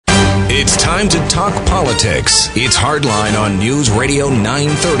It's time to talk politics. It's Hardline on News Radio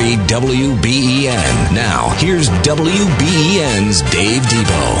 930 WBEN. Now, here's WBEN's Dave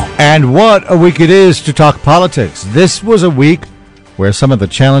Depot. And what a week it is to talk politics. This was a week where some of the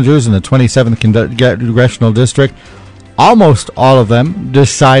challengers in the 27th Congressional District, almost all of them,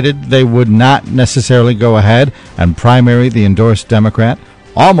 decided they would not necessarily go ahead and primary the endorsed Democrat.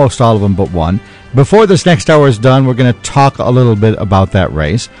 Almost all of them but one. Before this next hour is done, we're going to talk a little bit about that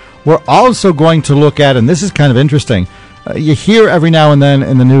race. We're also going to look at, and this is kind of interesting, you hear every now and then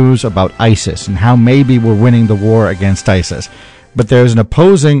in the news about ISIS and how maybe we're winning the war against ISIS. But there's an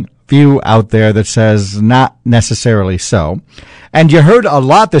opposing view out there that says not necessarily so. And you heard a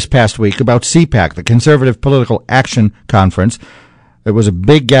lot this past week about CPAC, the Conservative Political Action Conference. It was a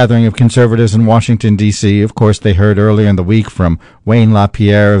big gathering of conservatives in Washington, D.C. Of course, they heard earlier in the week from Wayne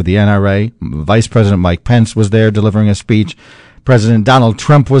LaPierre of the NRA. Vice President Mike Pence was there delivering a speech. President Donald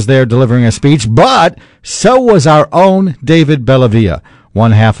Trump was there delivering a speech, but so was our own David Bellavia,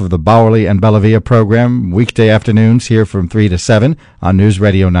 one half of the Bowerly and Bellavia program, weekday afternoons here from 3 to 7 on News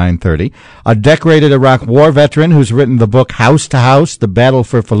Radio 930. A decorated Iraq War veteran who's written the book House to House, The Battle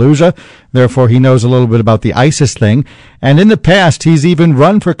for Fallujah. Therefore, he knows a little bit about the ISIS thing. And in the past, he's even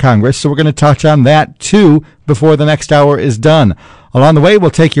run for Congress, so we're going to touch on that, too, before the next hour is done. Along the way,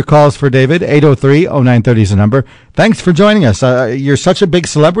 we'll take your calls for David. 803-0930 is the number. Thanks for joining us. You're such a big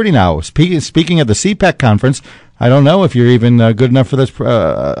celebrity now. Speaking of the CPAC conference, I don't know if you're even good enough for this,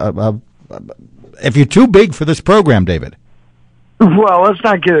 if you're too big for this program, David. Well, let's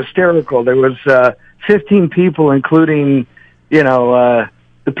not get hysterical. There was 15 people, including, the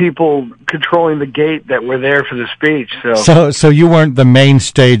people controlling the gate that were there for the speech. So you weren't the main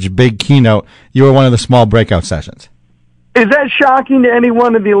stage, big keynote. You were one of the small breakout sessions. Is that shocking to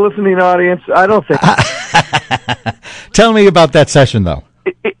anyone in the listening audience? I don't think. Tell me about that session, though.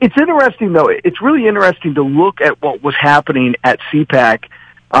 It's interesting, though. It's really interesting to look at what was happening at CPAC.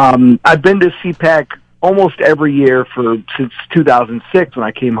 I've been to CPAC almost every year since 2006 when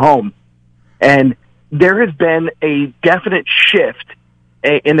I came home. And there has been a definite shift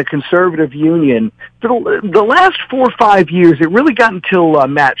in the Conservative Union. For the last 4 or 5 years, it really got until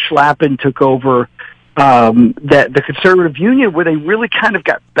Matt Schlappen took over that the Conservative Union, where they really kind of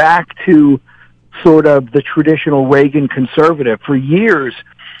got back to sort of the traditional Reagan conservative. For years,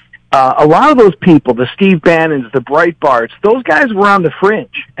 a lot of those people, the Steve Bannons, the Breitbarts, those guys were on the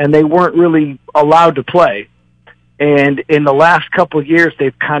fringe, and they weren't really allowed to play. And in the last couple of years,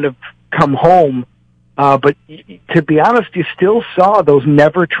 they've kind of come home. But to be honest, you still saw those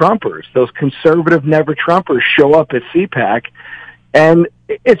never-Trumpers, those conservative never-Trumpers show up at CPAC. And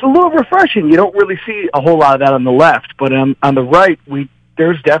it's a little refreshing. You don't really see a whole lot of that on the left, but on the right,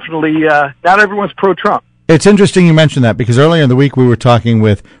 there's definitely not everyone's pro-Trump. It's interesting you mentioned that because earlier in the week we were talking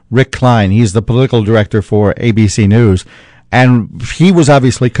with Rick Klein. He's the political director for ABC News, and he was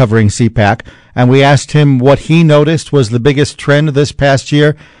obviously covering CPAC, and we asked him what he noticed was the biggest trend this past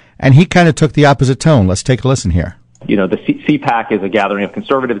year, and he kind of took the opposite tone. Let's take a listen here. The CPAC is a gathering of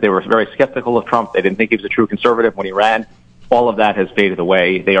conservatives. They were very skeptical of Trump. They didn't think he was a true conservative when he ran. All of that has faded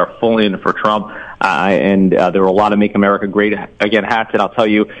away. They are fully in for Trump, and there were a lot of Make America Great Again hats, and I'll tell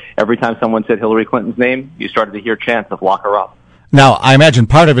you, every time someone said Hillary Clinton's name, you started to hear chants of lock her up. Now, I imagine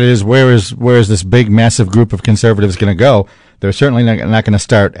part of it is where is this big, massive group of conservatives going to go? They're certainly not going to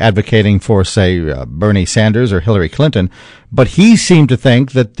start advocating for, say, Bernie Sanders or Hillary Clinton, but he seemed to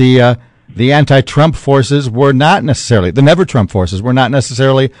think that the anti-Trump forces were not necessarily, the never-Trump forces were not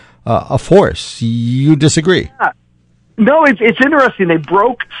necessarily a force. You disagree? Yeah. No, it's interesting. They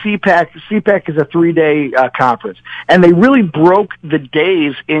broke CPAC. CPAC is a 3-day conference, and they really broke the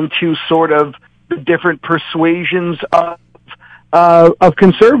days into sort of the different persuasions of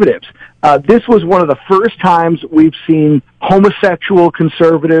conservatives. This was one of the first times we've seen homosexual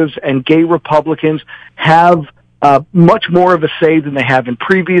conservatives and gay Republicans have much more of a say than they have in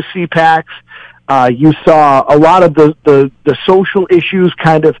previous CPACs. You saw a lot of the social issues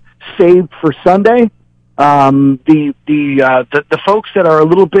kind of saved for Sunday. The folks that are a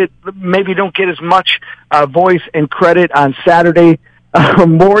little bit, maybe don't get as much voice and credit on Saturday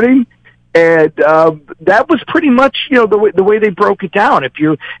morning, and that was pretty much the way they broke it down.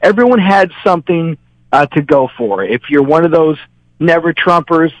 Everyone had something to go for. If you're one of those never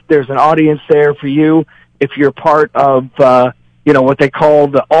Trumpers, there's an audience there for you. If you're part of what they call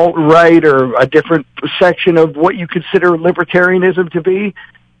the alt-right or a different section of what you consider libertarianism to be,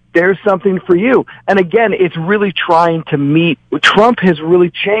 there's something for you. And again, it's really trying to meet. Trump has really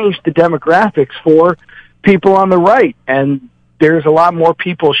changed the demographics for people on the right, and there's a lot more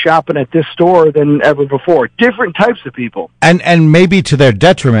people shopping at this store than ever before. Different types of people. And maybe to their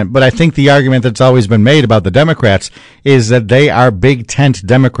detriment, but I think the argument that's always been made about the Democrats is that they are big tent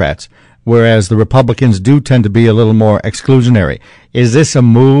Democrats, whereas the Republicans do tend to be a little more exclusionary. Is this a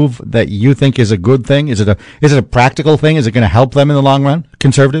move that you think is a good thing? Is it a practical thing? Is it going to help them in the long run,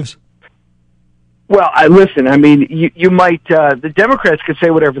 conservatives? Well, listen, I mean, you might, the Democrats could say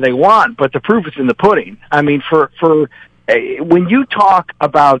whatever they want, but the proof is in the pudding. I mean, when you talk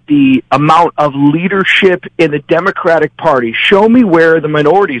about the amount of leadership in the Democratic Party, show me where the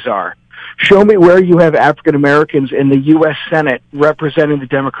minorities are. Show me where you have African Americans in the U.S. Senate representing the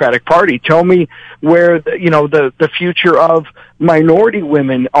Democratic Party. Tell me where the future of minority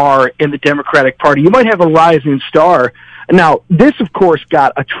women are in the Democratic Party. You might have a rising star. Now, this, of course,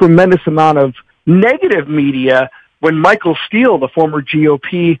 got a tremendous amount of negative media when Michael Steele, the former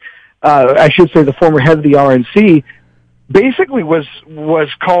GOP, the former head of the RNC, basically was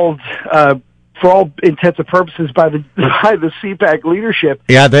called, for all intents and purposes, by the CPAC leadership.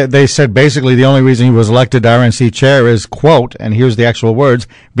 Yeah, they said basically the only reason he was elected RNC chair is, quote, and here's the actual words,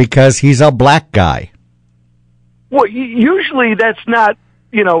 because he's a black guy. Well, usually that's not,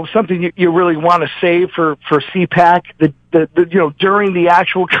 something you really want to save for CPAC. During the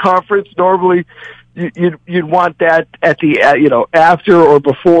actual conference, normally you'd want that at the after or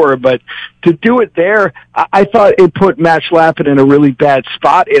before, but to do it there, I thought it put Matt Schlappen in a really bad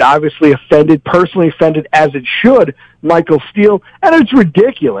spot. It obviously personally offended, as it should, Michael Steele, and it's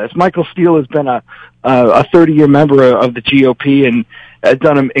ridiculous. Michael Steele has been a 30-year member of the GOP and has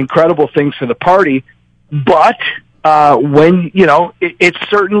done incredible things for the party, but it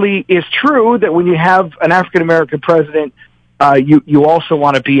certainly is true that when you have an African American president, you also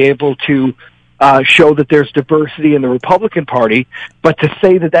want to be able to show that there's diversity in the Republican Party. But to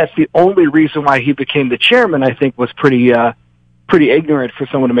say that that's the only reason why he became the chairman, I think, was pretty ignorant for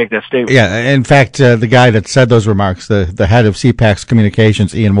someone to make that statement. Yeah, in fact, the guy that said those remarks, the head of CPAC's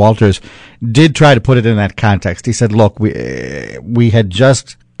communications, Ian Walters, did try to put it in that context. He said, look, we had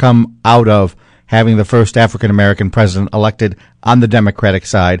just come out of having the first African-American president elected on the Democratic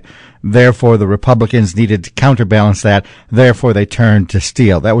side. Therefore, the Republicans needed to counterbalance that. Therefore, they turned to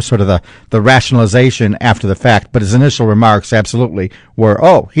Steele. That was sort of the rationalization after the fact. But his initial remarks absolutely were,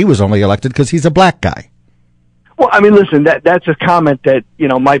 he was only elected because he's a black guy. Well, I mean, listen, that's a comment that,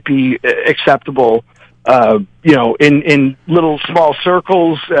 might be acceptable, in little small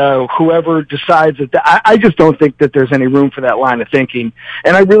circles, whoever decides that. I just don't think that there's any room for that line of thinking.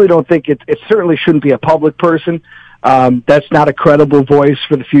 And I really don't think it certainly shouldn't be a public person. That's not a credible voice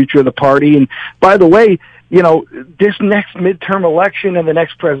for the future of the party. And by the way, this next midterm election and the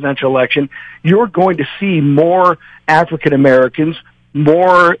next presidential election, you're going to see more African Americans,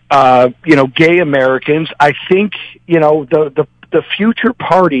 more, gay Americans. I think, the future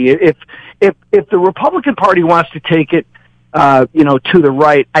party, if the Republican Party wants to take it, to the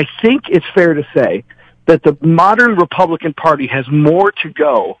right, I think it's fair to say that the modern Republican Party has more to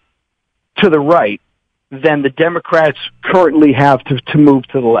go to the right than the Democrats currently have to move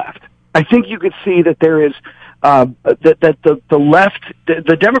to the left. I think you could see that there is the left,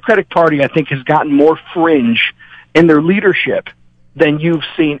 the Democratic Party, I think, has gotten more fringe in their leadership than you've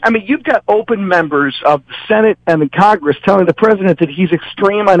seen. I mean, you've got open members of the Senate and the Congress telling the president that he's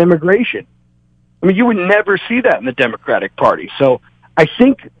extreme on immigration. I mean, you would never see that in the Democratic Party. So I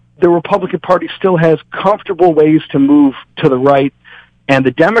think the Republican Party still has comfortable ways to move to the right, and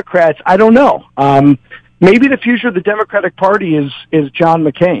the Democrats, I don't know. Maybe the future of the Democratic Party is John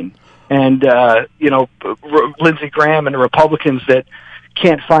McCain and Lindsey Graham and the Republicans that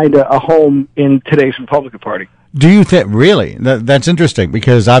can't find a home in today's Republican Party. Do you think, really? That's interesting,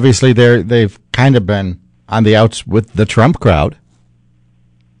 because obviously they've kind of been on the outs with the Trump crowd.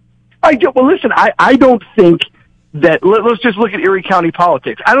 Well, listen, I don't think that, let's just look at Erie County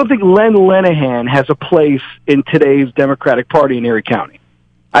politics. I don't think Len Lenahan has a place in today's Democratic Party in Erie County.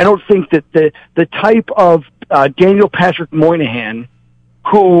 I don't think that the type of Daniel Patrick Moynihan,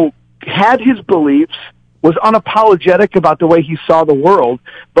 who had his beliefs, was unapologetic about the way he saw the world,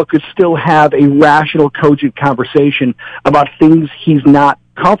 but could still have a rational, cogent conversation about things he's not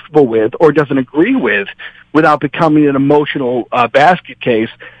comfortable with or doesn't agree with without becoming an emotional basket case.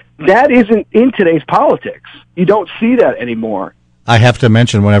 That isn't in today's politics. You don't see that anymore. I have to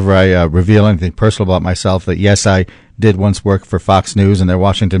mention, whenever I reveal anything personal about myself, that yes, I did once work for Fox News and their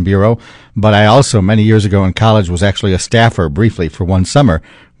Washington bureau, but I also, many years ago in college, was actually a staffer briefly for one summer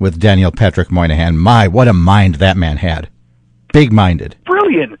with Daniel Patrick Moynihan. My, what a mind that man had. Big-minded. Brilliant.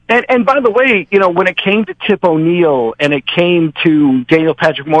 brilliant. And by the way, when it came to Tip O'Neill and it came to Daniel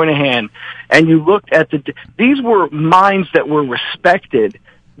Patrick Moynihan, and you looked at these were minds that were respected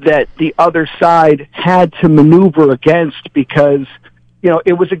that the other side had to maneuver against because,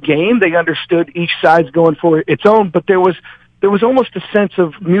 it was a game. They understood each side's going for its own, but there was almost a sense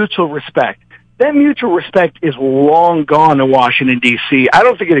of mutual respect. That mutual respect is long gone in Washington, D.C. I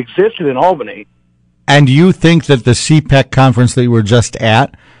don't think it existed in Albany. And you think that the CPAC conference that you were just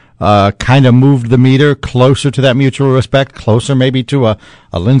at kind of moved the meter closer to that mutual respect, closer maybe to a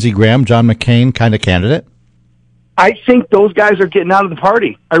Lindsey Graham, John McCain kind of candidate? I think those guys are getting out of the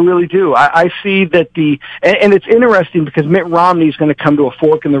party. I really do. I see that and it's interesting because Mitt Romney is going to come to a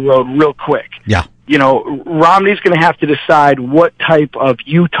fork in the road real quick. Yeah. Romney's going to have to decide what type of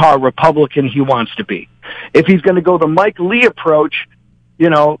Utah Republican he wants to be. If he's going to go the Mike Lee approach,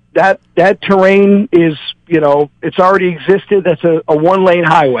 that terrain is, it's already existed. That's a one-lane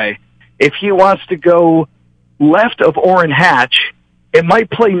highway. If he wants to go left of Orrin Hatch, it might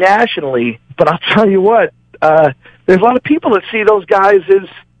play nationally, but I'll tell you what, there's a lot of people that see those guys as,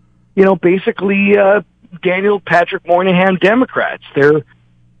 basically Daniel Patrick Moynihan Democrats. There's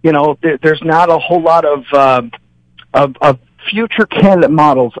not a whole lot of future candidate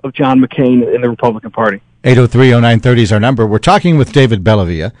models of John McCain in the Republican Party. 803-0930 is our number. We're talking with David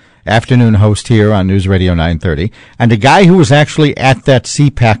Bellavia, afternoon host here on News Radio 930, and a guy who was actually at that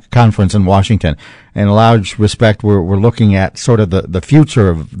CPAC conference in Washington. In a large respect, we're looking at sort of the future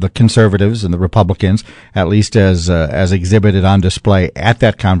of the conservatives and the Republicans, at least as exhibited on display at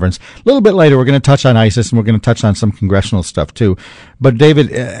that conference. A little bit later, we're going to touch on ISIS, and we're going to touch on some congressional stuff, too. But,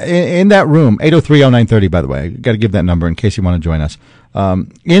 David, in that room, 803-0930, by the way, I've got to give that number in case you want to join us.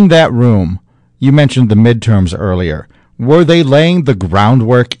 In that room, you mentioned the midterms earlier. Were they laying the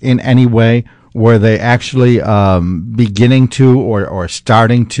groundwork in any way? Were they actually beginning to or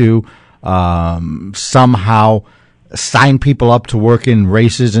starting to somehow sign people up to work in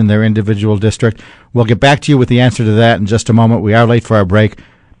races in their individual district? We'll get back to you with the answer to that in just a moment. We are late for our break.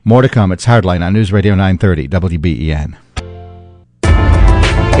 More to come. It's Hardline on News Radio 930 WBEN.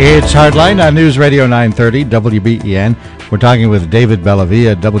 It's Hardline on News Radio 930 WBEN. We're talking with David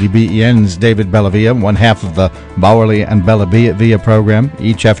Bellavia, WBEN's David Bellavia, one half of the Bowerly and Bellavia program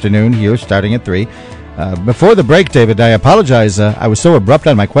each afternoon here starting at 3. Before the break, David, I apologize. I was so abrupt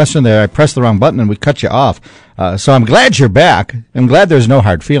on my question there. I pressed the wrong button and we cut you off. So I'm glad you're back. I'm glad there's no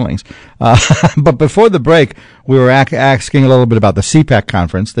hard feelings. But before the break, we were asking a little bit about the CPAC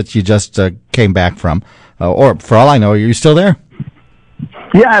conference that you just came back from. Or for all I know, are you still there?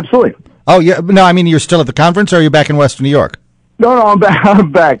 Yeah, absolutely. Oh, yeah. No, I mean, you're still at the conference, or are you back in Western New York? No, I'm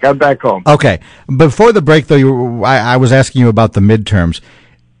back. I'm back home. Okay. Before the break, though, I was asking you about the midterms.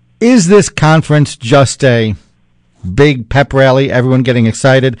 Is this conference just a big pep rally, everyone getting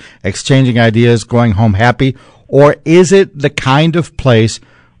excited, exchanging ideas, going home happy, or is it the kind of place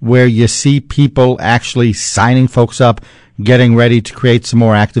where you see people actually signing folks up, getting ready to create some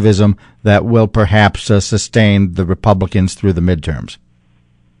more activism that will perhaps sustain the Republicans through the midterms?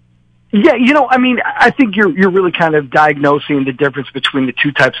 Yeah, I think you're really kind of diagnosing the difference between the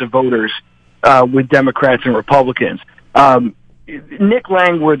two types of voters with Democrats and Republicans. Nick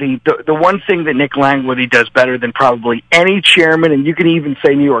Langworthy, the one thing that Nick Langworthy does better than probably any chairman, and you can even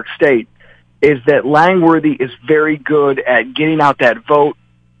say New York State, is that Langworthy is very good at getting out that vote,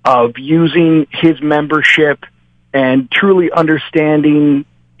 of using his membership and truly understanding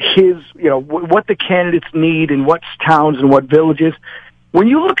his, what the candidates need in what towns and what villages. When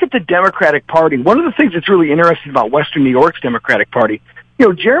you look at the Democratic Party, one of the things that's really interesting about Western New York's Democratic Party,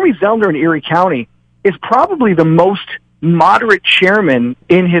 Jeremy Zellner in Erie County is probably the most moderate chairman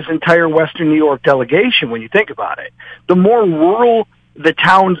in his entire Western New York delegation when you think about it. The more rural the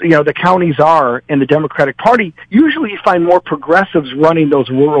towns, the counties are in the Democratic Party, usually you find more progressives running those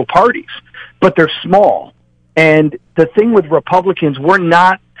rural parties, but they're small. And the thing with Republicans,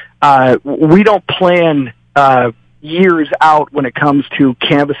 we don't plan years out when it comes to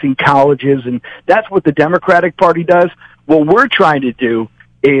canvassing colleges, and that's what the Democratic Party does. What we're trying to do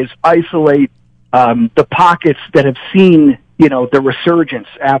is isolate the pockets that have seen, the resurgence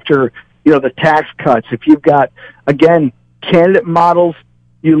after, the tax cuts. If you've got, again, candidate models,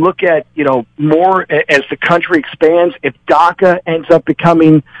 you look at, more as the country expands. If DACA ends up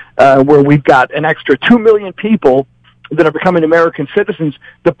becoming where we've got an extra 2 million people that are becoming American citizens,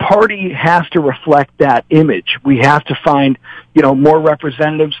 the party has to reflect that image. We have to find, more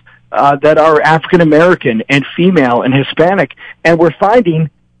representatives that are African American and female and Hispanic. And we're finding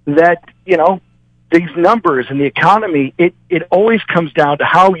that, these numbers and the economy, it always comes down to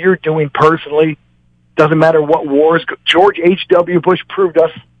how you're doing personally Doesn't matter what wars. George H.W. Bush proved us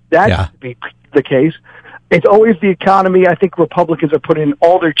that to be the case. It's always the economy. I think Republicans are putting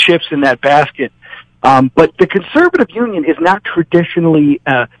all their chips in that basket. But the conservative union is not traditionally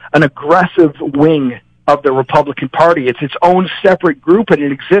an aggressive wing of the Republican Party. It's its own separate group, and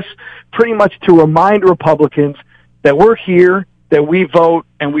it exists pretty much to remind Republicans that we're here, that we vote,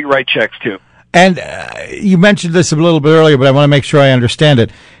 and we write checks too. And you mentioned this a little bit earlier, but I want to make sure I understand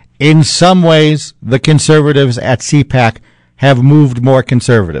it. In some ways, the conservatives at CPAC have moved more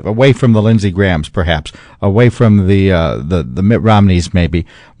conservative, away from the Lindsey Grahams, perhaps, away from the Mitt Romneys, maybe.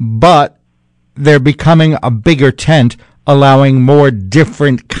 But they're becoming a bigger tent, allowing more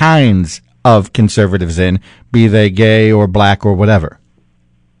different kinds of conservatives in, be they gay or black or whatever.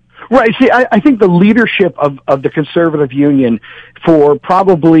 Right. See, I think the leadership of the conservative union for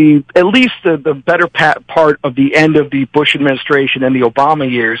probably at least the better part of the end of the Bush administration and the Obama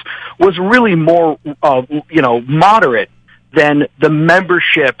years was really more, moderate than the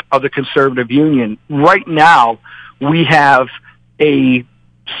membership of the conservative union. Right now, we have a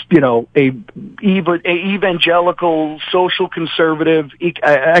evangelical, social conservative,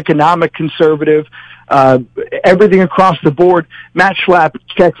 economic conservative, everything across the board. Matt Schlapp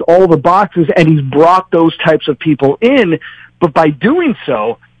checks all the boxes, and he's brought those types of people in. But by doing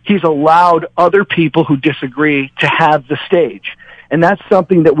so, he's allowed other people who disagree to have the stage. And that's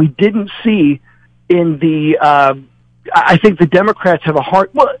something that we didn't see in the I think the Democrats have a hard...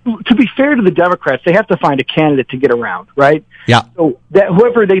 Well, to be fair to the Democrats, they have to find a candidate to get around, right? Yeah. So that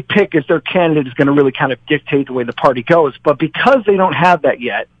whoever they pick as their candidate is going to really kind of dictate the way the party goes. But because they don't have that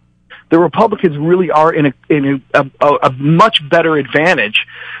yet, the Republicans really are in a much better advantage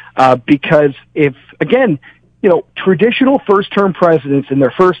because if, again, traditional first-term presidents in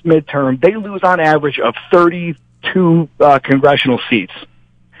their first midterm, they lose on average of 32 congressional seats.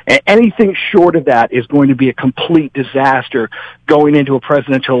 And anything short of that is going to be a complete disaster going into a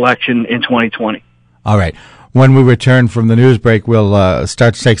presidential election in 2020. All right. When we return from the news break, we'll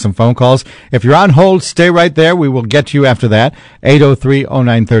start to take some phone calls. If you're on hold, stay right there. We will get to you after that.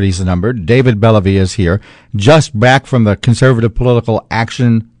 803-0930 is the number. David Bellavia is here, just back from the Conservative Political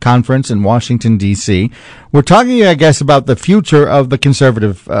Action Conference in Washington, D.C. We're talking, I guess, about the future of the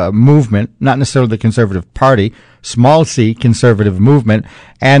conservative movement, not necessarily the Conservative Party, small c, conservative movement,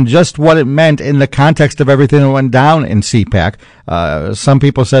 and just what it meant in the context of everything that went down in CPAC. Some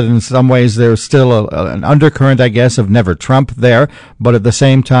people said in some ways there's still an undercurrent, I guess, of never Trump there, but at the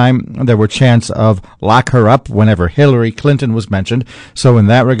same time, there were chants of lock her up whenever Hillary Clinton was mentioned. So in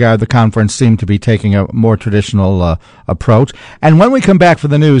that regard, the conference seemed to be taking a more traditional approach. And when we come back for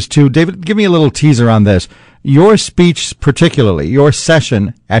the news, too, David, give me a little teaser on this. Your speech, particularly, your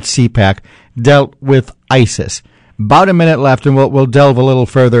session at CPAC, dealt with ISIS. About a minute left, and we'll delve a little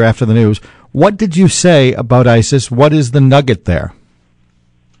further after the news. What did you say about ISIS? What is the nugget there?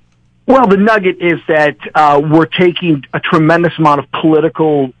 Well, the nugget is that we're taking a tremendous amount of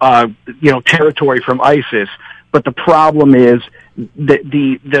political, territory from ISIS. But the problem is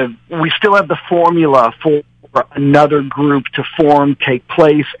that we still have the formula for another group to form, take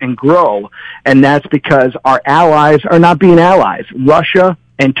place, and grow. And that's because our allies are not being allies. Russia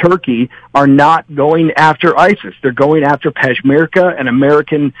and Turkey are not going after ISIS. They're going after Peshmerga and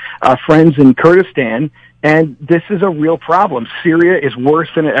American friends in Kurdistan, and this is a real problem. Syria is worse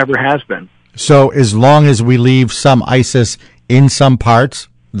than it ever has been. So as long as we leave some ISIS in some parts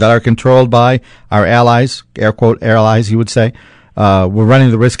that are controlled by our allies, air quote allies, you would say, we're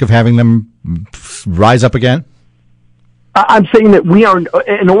running the risk of having them rise up again? I'm saying that we are,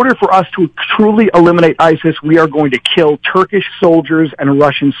 in order for us to truly eliminate ISIS, we are going to kill Turkish soldiers and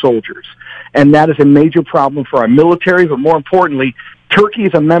Russian soldiers. And that is a major problem for our military, but more importantly, Turkey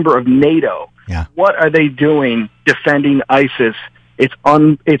is a member of NATO. Yeah. What are they doing defending ISIS? It's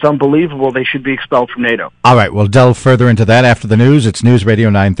unbelievable. They should be expelled from NATO. All right, we'll delve further into that after the news. It's News Radio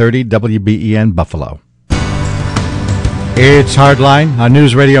 930, WBEN Buffalo. It's Hardline on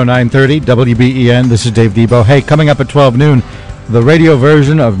News Radio 930, WBEN. This is Dave Debo. Hey, coming up at 12 noon, the radio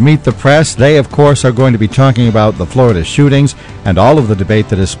version of Meet the Press. They, of course, are going to be talking about the Florida shootings and all of the debate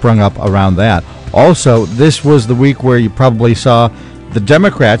that has sprung up around that. Also, this was the week where you probably saw the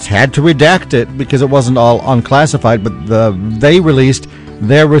Democrats had to redact it because it wasn't all unclassified, but they released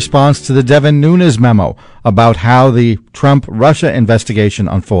their response to the Devin Nunes memo about how the Trump-Russia investigation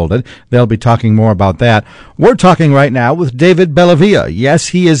unfolded. They'll be talking more about that. We're talking right now with David Bellavia. Yes,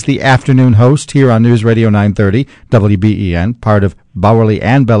 he is the afternoon host here on News Radio 930, WBEN, part of Bowerly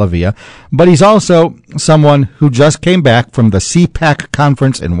and Bellavia, but he's also someone who just came back from the CPAC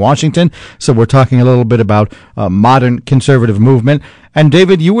conference in Washington, so we're talking a little bit about modern conservative movement. And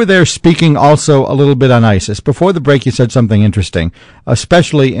David, you were there speaking also a little bit on ISIS. Before the break, you said something interesting,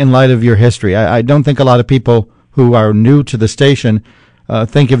 especially in light of your history. I don't think a lot of people who are new to the station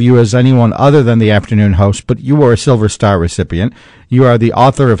think of you as anyone other than the afternoon host, but you were a Silver Star recipient. You are the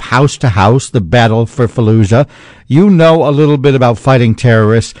author of House to House, The Battle for Fallujah. You know a little bit about fighting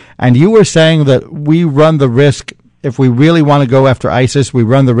terrorists, and you were saying that we run the risk, if we really want to go after ISIS, we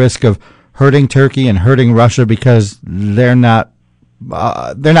run the risk of hurting Turkey and hurting Russia because they're not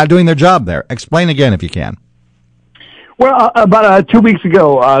doing their job there. Explain again if you can. Well, about 2 weeks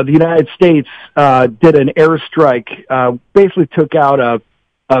ago, the United States did an airstrike, basically took out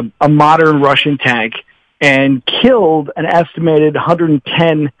a modern Russian tank and killed an estimated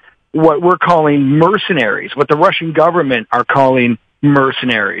 110 what we're calling mercenaries, what the Russian government are calling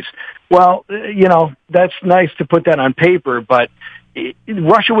mercenaries. Well, that's nice to put that on paper, but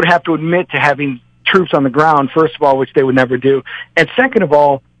Russia would have to admit to having troops on the ground, first of all, which they would never do. And second of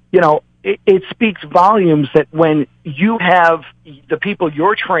all, it speaks volumes that when you have the people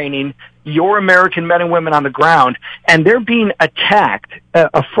you're training, your American men and women on the ground, and they're being attacked,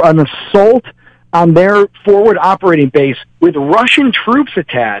 an assault on their forward operating base with Russian troops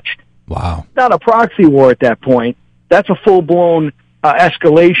attached. Wow. It's not a proxy war at that point. That's a full-blown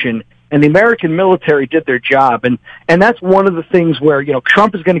escalation. And the American military did their job. And that's one of the things where,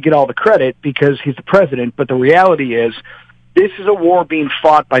 Trump is going to get all the credit because he's the president. But the reality is this is a war being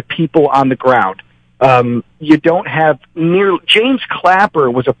fought by people on the ground. You don't have James Clapper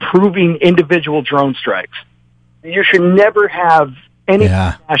was approving individual drone strikes. You should never have any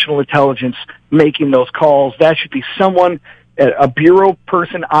national intelligence making those calls. That should be someone, a bureau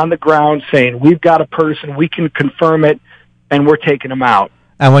person on the ground saying, we've got a person, we can confirm it, and we're taking them out.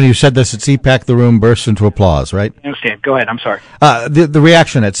 And when you said this at CPAC, the room burst into applause, right? I understand. Go ahead. I'm sorry. The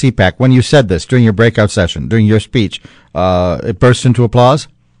reaction at CPAC, when you said this during your breakout session, during your speech, it burst into applause?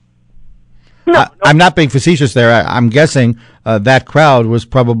 No. I'm not being facetious there. I'm guessing that crowd was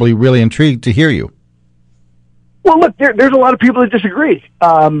probably really intrigued to hear you. Well, look, there's a lot of people that disagree.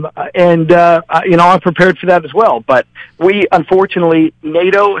 I'm prepared for that as well. But unfortunately,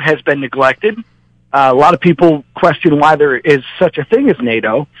 NATO has been neglected. A lot of people question why there is such a thing as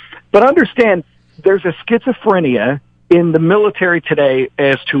NATO. But understand, there's a schizophrenia in the military today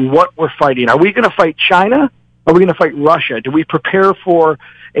as to what we're fighting. Are we going to fight China? Are we going to fight Russia? Do we prepare for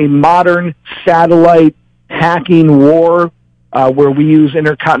a modern satellite hacking war where we use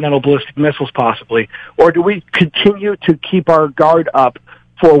intercontinental ballistic missiles possibly? Or do we continue to keep our guard up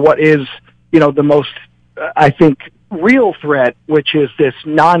for what is, the most, I think, real threat, which is this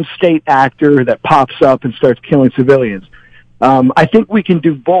non-state actor that pops up and starts killing civilians? I think we can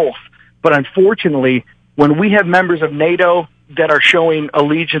do both, but unfortunately, when we have members of NATO that are showing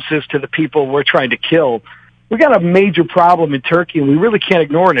allegiances to the people we're trying to kill, we got a major problem in Turkey, and we really can't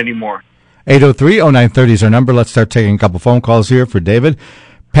ignore it anymore. 803-0930 is our number. Let's start taking a couple phone calls here for David.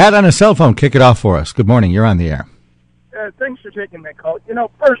 Pat on a cell phone, kick it off for us. Good morning. You're on the air. Thanks for taking my call.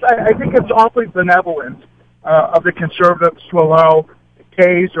 First, I think it's awfully benevolent of the conservatives to allow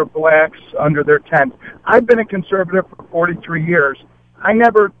gays or blacks under their tent. I've been a conservative for 43 years. I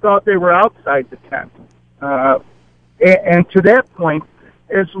never thought they were outside the tent. And to that point,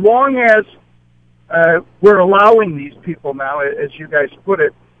 as long as we're allowing these people now, as you guys put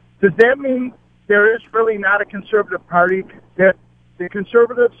it, does that mean there is really not a conservative party, that the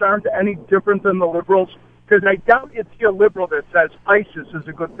conservatives aren't any different than the liberals? Because I doubt you'd see a liberal that says ISIS is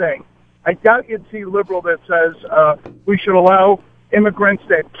a good thing. I doubt you'd see a liberal that says we should allow immigrants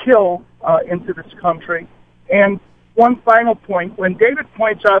that kill into this country. And one final point, when David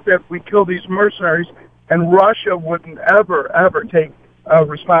points out that we kill these mercenaries and Russia wouldn't ever take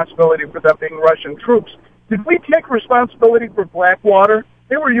responsibility for them being Russian troops, did we take responsibility for Blackwater?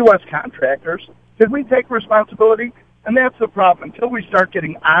 They were U.S. contractors. Did we take responsibility? And that's the problem. Until we start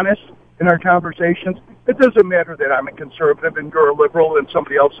getting honest in our conversations, it doesn't matter that I'm a conservative and you're a liberal and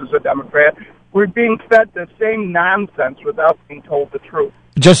somebody else is a Democrat. We're being fed the same nonsense without being told the truth.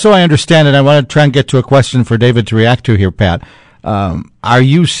 Just so I understand it, I want to try and get to a question for David to react to here, Pat. Are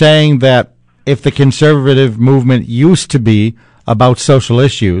you saying that if the conservative movement used to be about social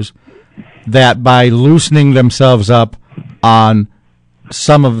issues, that by loosening themselves up on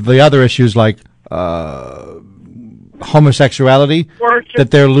some of the other issues like homosexuality, that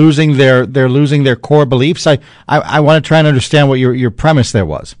they're losing their core beliefs? I want to try and understand what your premise there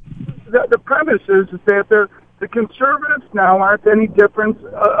was. The premise is that the conservatives now aren't any different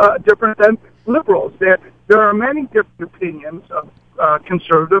than liberals. That there are many different opinions of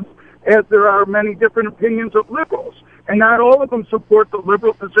conservatives, as there are many different opinions of liberals. and not all of them support the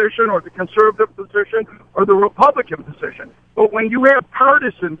liberal position or the conservative position or the Republican position. But when you have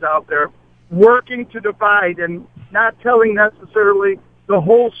partisans out there working to divide and not telling necessarily the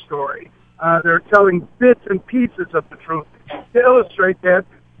whole story, they're telling bits and pieces of the truth to illustrate that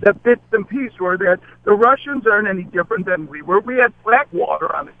bits and pieces were that the Russians aren't any different than we were. We had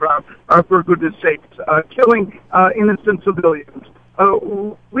Blackwater on the ground, for goodness sakes, killing innocent civilians.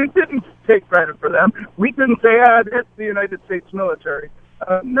 We didn't take credit for them. We didn't say, that's the United States military.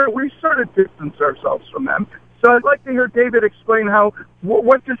 No, we sort of distanced ourselves from them. So I'd like to hear David explain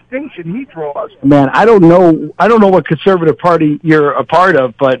what distinction he draws. Man, I don't know what conservative party you're a part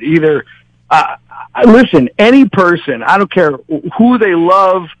of, but either listen, any person, I don't care who they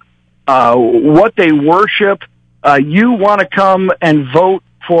love, what they worship, you want to come and vote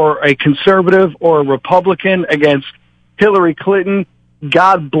for a conservative or a Republican against Hillary Clinton,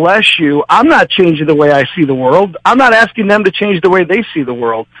 God bless you. I'm not changing the way I see the world. I'm not asking them to change the way they see the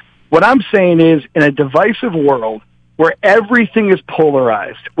world. What I'm saying is, in a divisive world where everything is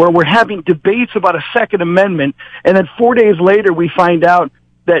polarized, where we're having debates about a Second Amendment, and then 4 days later we find out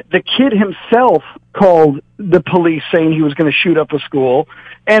that the kid himself called the police saying he was going to shoot up a school,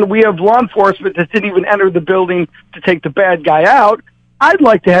 and we have law enforcement that didn't even enter the building to take the bad guy out, I'd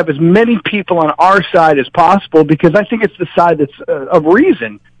like to have as many people on our side as possible because I think it's the side that's of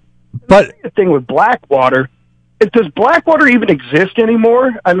reason. But the thing with Blackwater, does Blackwater even exist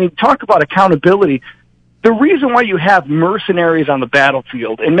anymore? I mean, talk about accountability. The reason why you have mercenaries on the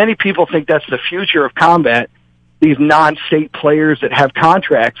battlefield, and many people think that's the future of combat, these non-state players that have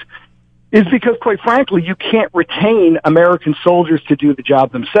contracts, is because, quite frankly, you can't retain American soldiers to do the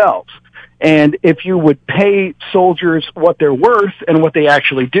job themselves. And if you would pay soldiers what they're worth and what they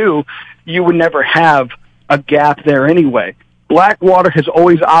actually do, you would never have a gap there anyway. Blackwater has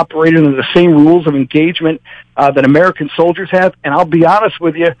always operated under the same rules of engagement that American soldiers have. And I'll be honest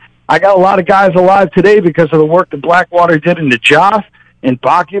with you, I got a lot of guys alive today because of the work that Blackwater did in Najaf, in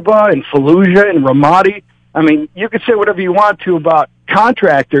Bakuba, in Fallujah, in Ramadi. I mean, you could say whatever you want to about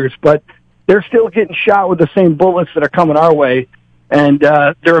contractors, but they're still getting shot with the same bullets that are coming our way. And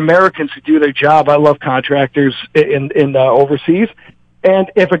they're Americans who do their job. I love contractors in overseas.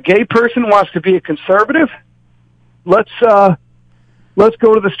 And if a gay person wants to be a conservative, let's go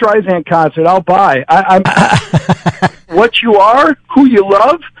to the Streisand concert. I'll buy. I'm what you are, who you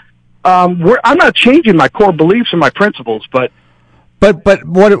love. I'm not changing my core beliefs and my principles, but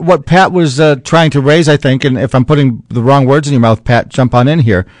what Pat was trying to raise, I think, and if I'm putting the wrong words in your mouth, Pat, jump on in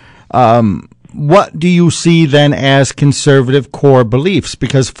here. What do you see then as conservative core beliefs?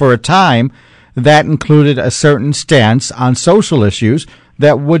 Because for a time, that included a certain stance on social issues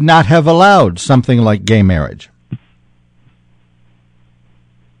that would not have allowed something like gay marriage.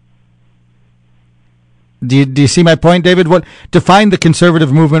 Do you see my point, David? Define the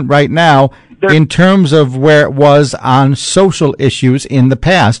conservative movement right now in terms of where it was on social issues in the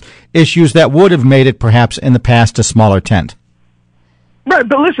past, issues that would have made it perhaps in the past a smaller tent. Right,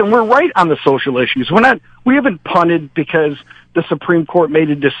 but listen, we're right on the social issues. We haven't punted because the Supreme Court made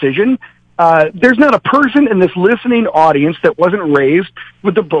a decision. There's not a person in this listening audience that wasn't raised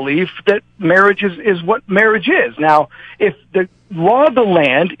with the belief that marriage is what marriage is. Now, if the law of the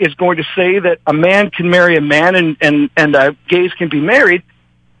land is going to say that a man can marry a man and gays can be married,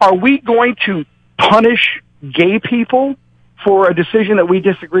 are we going to punish gay people for a decision that we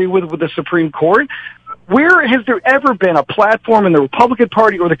disagree with the Supreme Court? Where has there ever been a platform in the Republican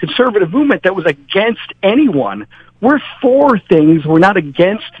Party or the conservative movement that was against anyone? We're for things. We're not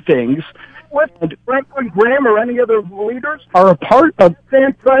against things. Franklin Graham or any other leaders are a part of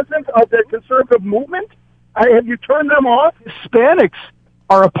stand present of the conservative movement? Have you turned them off? Hispanics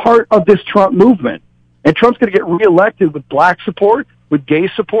are a part of this Trump movement. And Trump's going to get reelected with black support, with gay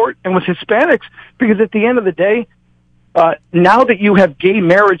support, and with Hispanics, because at the end of the day, now that you have gay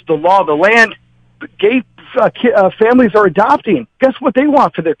marriage, the law of the land, gay families are adopting. Guess what they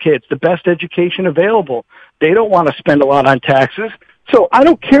want for their kids? The best education available. They don't want to spend a lot on taxes. So I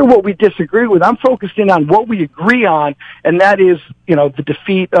don't care what we disagree with. I'm focusing on what we agree on, and that is, the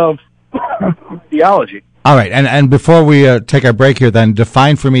defeat of theology. All right, and before we take our break here, then,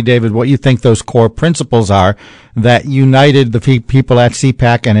 define for me, David, what you think those core principles are that united the people at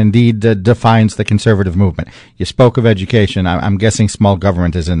CPAC and indeed defines the conservative movement. You spoke of education. I'm guessing small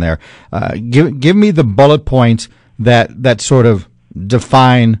government is in there. Give me the bullet points that sort of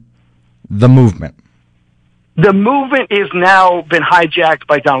define the movement. The movement is now been hijacked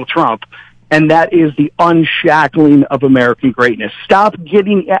by Donald Trump, and that is the unshackling of American greatness. Stop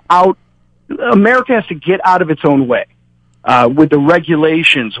getting out. America has to get out of its own way. with the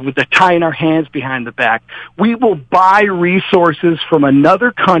regulations, with the tying our hands behind the back. We will buy resources from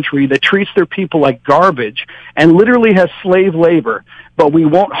another country that treats their people like garbage and literally has slave labor, but we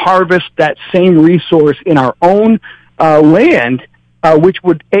won't harvest that same resource in our own land, which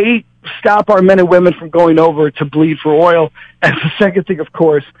would, A, stop our men and women from going over to bleed for oil, and the second thing, of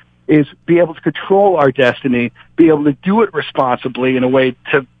course, is be able to control our destiny, be able to do it responsibly in a way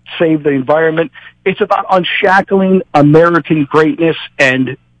to save the environment. It's about unshackling American greatness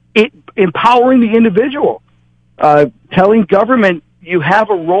and empowering the individual, telling government you have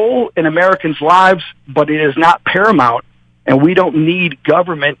a role in Americans' lives, but it is not paramount, and we don't need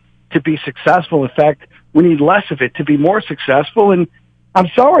government to be successful. In fact, we need less of it to be more successful. And I'm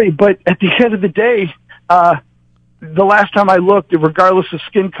sorry, but at the end of the day, the last time I looked, regardless of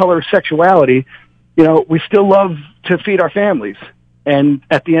skin color or sexuality, we still love to feed our families. And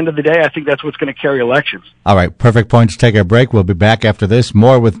at the end of the day, I think that's what's going to carry elections. All right, perfect point to take our break. We'll be back after this.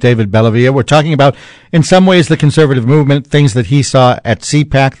 More with David Bellavia. We're talking about, in some ways, the conservative movement, things that he saw at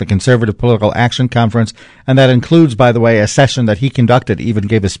CPAC, the Conservative Political Action Conference, and that includes, by the way, a session that he conducted, even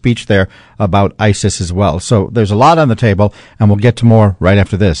gave a speech there about ISIS as well. So there's a lot on the table, and we'll get to more right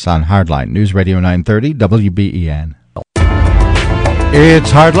after this on Hardline, News Radio 930, WBEN.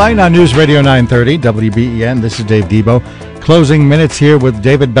 It's Hardline on News Radio 930, WBEN. This is Dave Debo. Closing minutes here with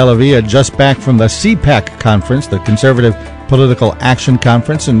David Bellavia, just back from the CPAC conference, the Conservative Political Action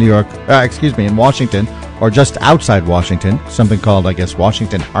Conference in in Washington, or just outside Washington, something called, I guess,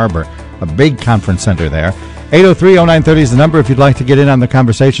 Washington Harbor, a big conference center there. 803-0930 is the number if you'd like to get in on the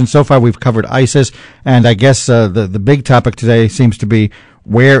conversation. So far, we've covered ISIS, and I guess the big topic today seems to be,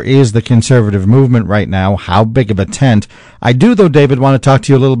 where is the conservative movement right now? How big of a tent? I do, though, David, want to talk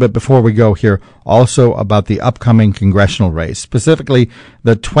to you a little bit before we go here also about the upcoming congressional race, specifically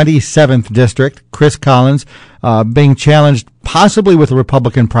the 27th district. Chris Collins being challenged possibly with a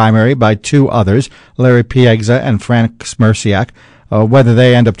Republican primary by two others, Larry Piegza and Frank Smerciak. Whether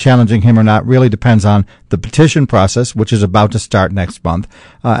they end up challenging him or not really depends on the petition process, which is about to start next month.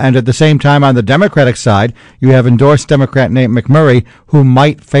 And at the same time, on the Democratic side, you have endorsed Democrat Nate McMurray, who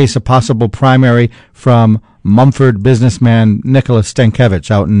might face a possible primary from Mumford businessman Nicholas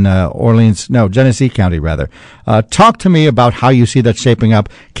Stankiewicz out in Genesee County, rather. Talk to me about how you see that shaping up.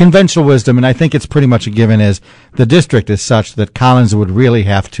 Conventional wisdom, and I think it's pretty much a given, is the district is such that Collins would really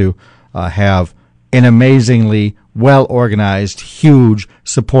have to have an amazingly well-organized, huge,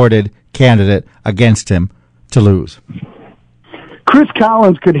 supported candidate against him to lose. Chris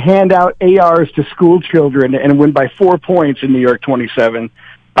Collins could hand out ARs to school children and win by 4 points in New York 27.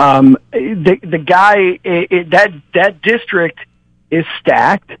 The guy, that district is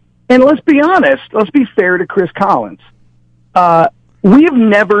stacked. And let's be honest, let's be fair to Chris Collins. We have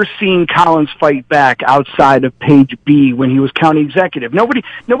never seen Collins fight back outside of page B when he was county executive. Nobody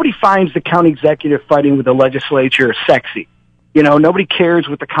finds the county executive fighting with the legislature sexy. Nobody cares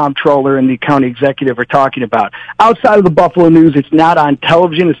what the comptroller and the county executive are talking about. Outside of the Buffalo News, it's not on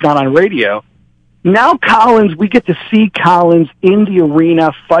television, it's not on radio. Now Collins, we get to see Collins in the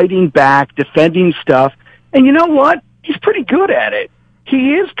arena fighting back, defending stuff. And you know what? He's pretty good at it.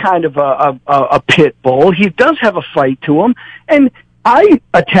 He is kind of a pit bull. He does have a fight to him. And I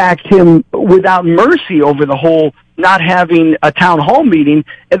attacked him without mercy over the whole not having a town hall meeting.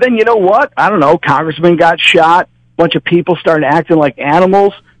 And then you know what? I don't know. Congressman got shot. A bunch of people started acting like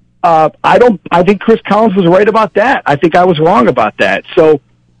animals. I think Chris Collins was right about that. I think I was wrong about that.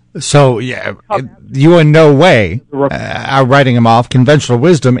 So yeah, you in no way are writing him off. Conventional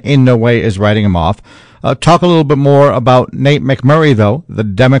wisdom in no way is writing him off. Talk a little bit more about Nate McMurray, though, the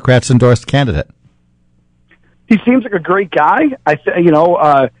Democrats' endorsed candidate. He seems like a great guy.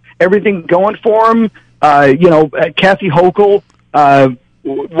 Everything going for him. Kathy Hochul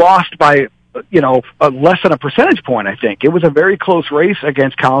lost by less than a percentage point. I think it was a very close race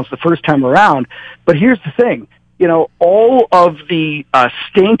against Collins the first time around. But here's the thing: all of the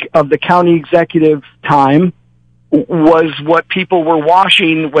stink of the county executive time was what people were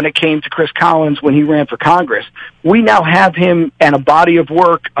washing when it came to Chris Collins when he ran for Congress. We now have him and a body of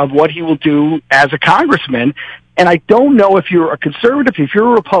work of what he will do as a congressman. And I don't know if you're a conservative, if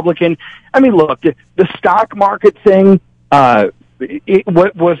you're a Republican. I mean, look, the stock market thing,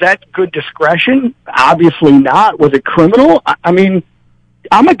 was that good discretion? Obviously not. Was it criminal? I mean,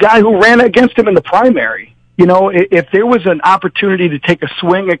 I'm a guy who ran against him in the primary. If there was an opportunity to take a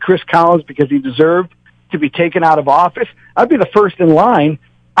swing at Chris Collins because he deserved to be taken out of office, I'd be the first in line.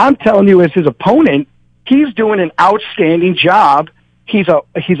 I'm telling you, as his opponent, he's doing an outstanding job. He's a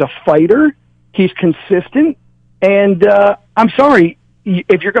fighter. He's consistent. And I'm sorry,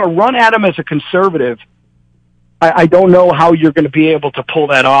 if you're going to run at him as a conservative, I don't know how you're going to be able to pull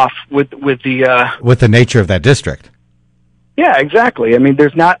that off with the nature of that district. Yeah, exactly. I mean,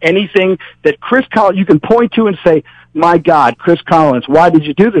 there's not anything that Chris Collins you can point to and say, "My God, Chris Collins, why did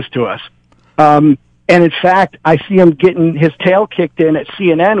you do this to us?" And in fact, I see him getting his tail kicked in at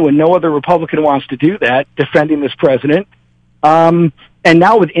CNN when no other Republican wants to do that, defending this president. And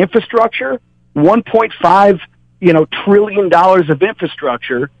now with infrastructure, $1.5 trillion of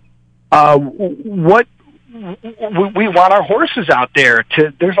infrastructure. What we want our horses out there.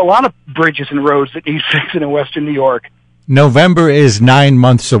 There's a lot of bridges and roads that need fixing in Western New York. November is 9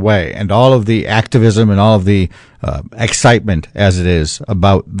 months away, and all of the activism and all of the excitement, as it is,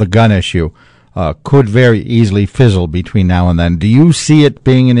 about the gun issue could very easily fizzle between now and then. Do you see it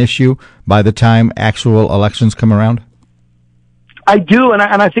being an issue by the time actual elections come around? I do, and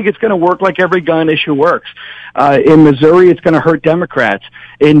I think it's going to work like every gun issue works. In Missouri, it's going to hurt Democrats.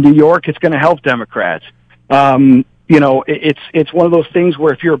 In New York, it's going to help Democrats. It's one of those things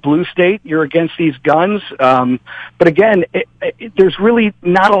where if you're a blue state, you're against these guns. But again, there's really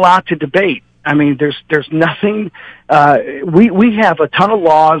not a lot to debate. I mean, there's nothing. We have a ton of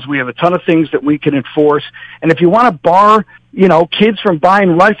laws. We have a ton of things that we can enforce. And if you want to bar, kids from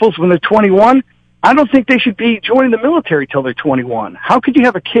buying rifles when they're 21, I don't think they should be joining the military till they're 21. How could you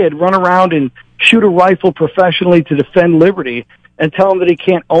have a kid run around and shoot a rifle professionally to defend liberty and tell him that he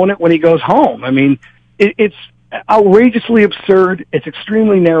can't own it when he goes home? I mean, it's outrageously absurd. It's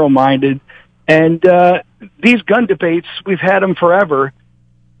extremely narrow-minded. And these gun debates, we've had them forever.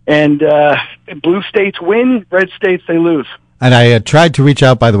 And blue states win, red states, they lose. And I tried to reach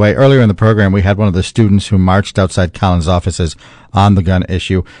out, by the way, earlier in the program, we had one of the students who marched outside Collins' offices on the gun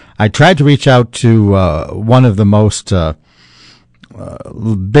issue. I tried to reach out to one of the most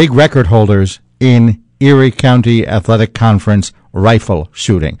big record holders in Erie County Athletic Conference rifle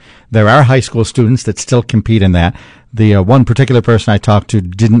shooting. There are high school students that still compete in that. The one particular person I talked to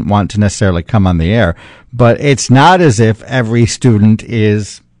didn't want to necessarily come on the air, but it's not as if every student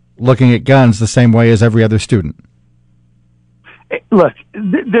is looking at guns the same way as every other student. Look,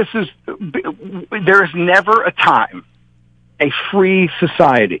 there is never a time, a free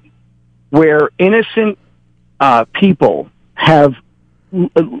society, where innocent people have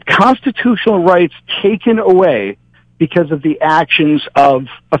constitutional rights taken away because of the actions of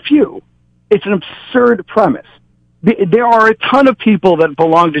a few. It's an absurd premise. There are a ton of people that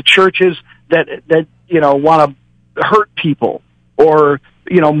belong to churches that want to hurt people, or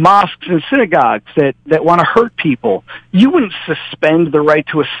mosques and synagogues that want to hurt people. You wouldn't suspend the right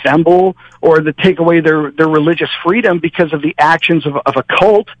to assemble or to take away their religious freedom because of the actions of a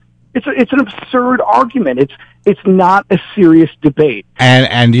cult. It's an absurd argument. It's not a serious debate.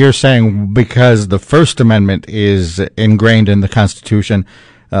 And you're saying because the First Amendment is ingrained in the Constitution,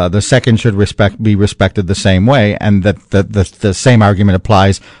 the second should be respected the same way, and that the same argument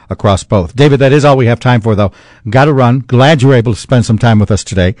applies across both. David, that is all we have time for, though. Got to run. Glad you were able to spend some time with us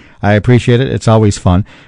today. I appreciate it. It's always fun.